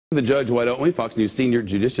The judge, why don't we? Fox News senior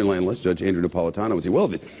judicial analyst, Judge Andrew Napolitano, would say,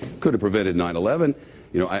 well, it could have prevented 9/11.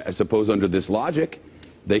 You know, I suppose under this logic,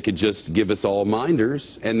 they could just give us all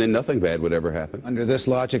minders and then nothing bad would ever happen. Under this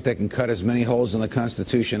logic, they can cut as many holes in the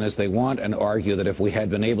Constitution as they want and argue that if we had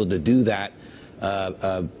been able to do that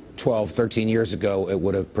 12, 13 years ago, it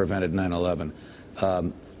would have prevented 9/11.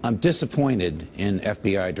 I'm disappointed in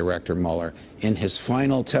FBI Director Mueller. In his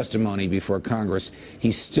final testimony before Congress,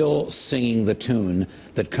 he's still singing the tune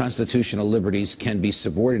that constitutional liberties can be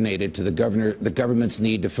subordinated to the government's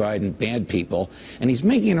need to find bad people. And he's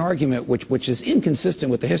making an argument which is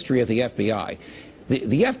inconsistent with the history of the FBI.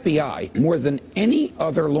 The FBI, more than any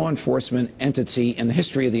other law enforcement entity in the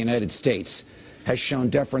history of the United States, has shown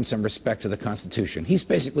deference and respect to the Constitution. He's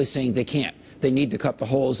basically saying they can't. They need to cut the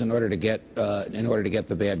holes in order to get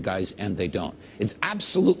the bad guys, and they don't. It's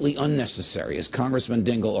absolutely unnecessary, as Congressman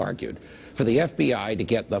Dingell argued, for the FBI to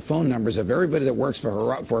get the phone numbers of everybody that works for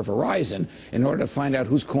Verizon in order to find out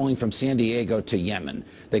who's calling from San Diego to Yemen.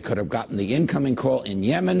 They could have gotten the incoming call in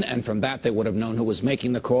Yemen, and from that they would have known who was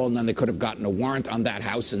making the call, and then they could have gotten a warrant on that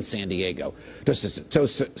house in San Diego.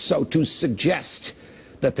 So to suggest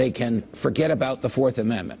that they can forget about the Fourth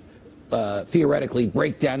Amendment, theoretically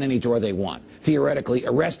break down any door they want, theoretically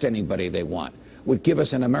arrest anybody they want, would give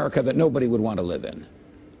us an America that nobody would want to live in.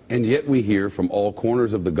 And yet we hear from all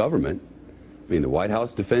corners of the government, I mean, the White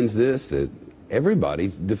House defends this, that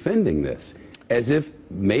everybody's defending this, as if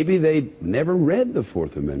maybe they never read the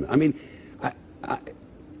Fourth Amendment. I mean,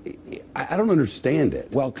 I don't understand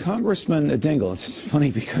it. Well, Congressman Dingell, it's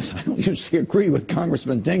funny because I don't usually agree with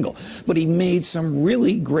Congressman Dingell, but he made some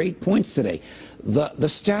really great points today. The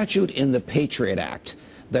statute in the Patriot Act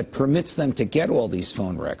that permits them to get all these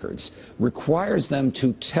phone records requires them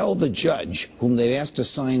to tell the judge, whom they've asked to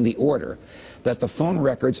sign the order, that the phone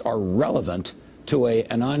records are relevant to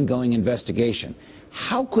an ongoing investigation.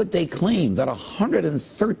 How could they claim that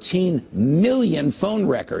 113 million phone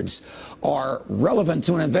records are relevant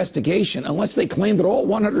to an investigation unless they claim that all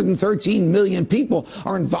 113 million people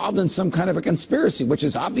are involved in some kind of a conspiracy, which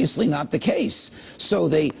is obviously not the case? So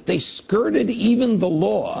they skirted even the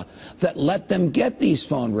law that let them get these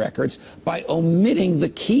phone records by omitting the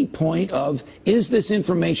key point of, is this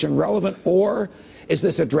information relevant, or is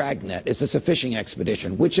this a dragnet? Is this a fishing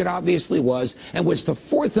expedition? Which it obviously was, and which the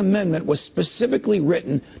Fourth Amendment was specifically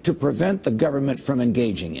written to prevent the government from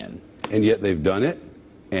engaging in. And yet they've done it,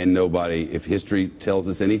 and nobody, if history tells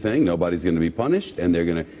us anything, nobody's going to be punished, and they're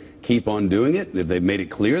going to keep on doing it. If they've made it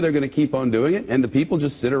clear, they're going to keep on doing it, and the people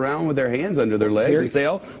just sit around with their hands under their legs and say,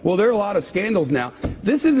 oh, well, there are a lot of scandals now.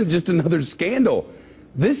 This isn't just another scandal.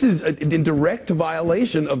 This is in direct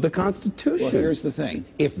violation of the Constitution. Well, here's the thing.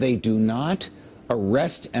 If they do not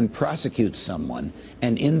arrest and prosecute someone,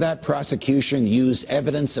 and in that prosecution use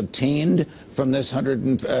evidence obtained from this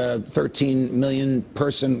 113 million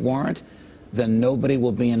person warrant, then nobody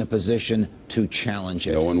will be in a position to challenge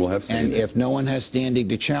it. No one will have standing. And if no one has standing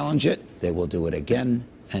to challenge it, they will do it again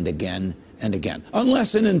and again and again.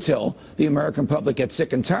 Unless and until the American public gets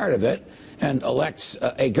sick and tired of it and elects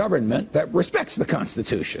a government that respects the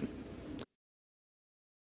Constitution.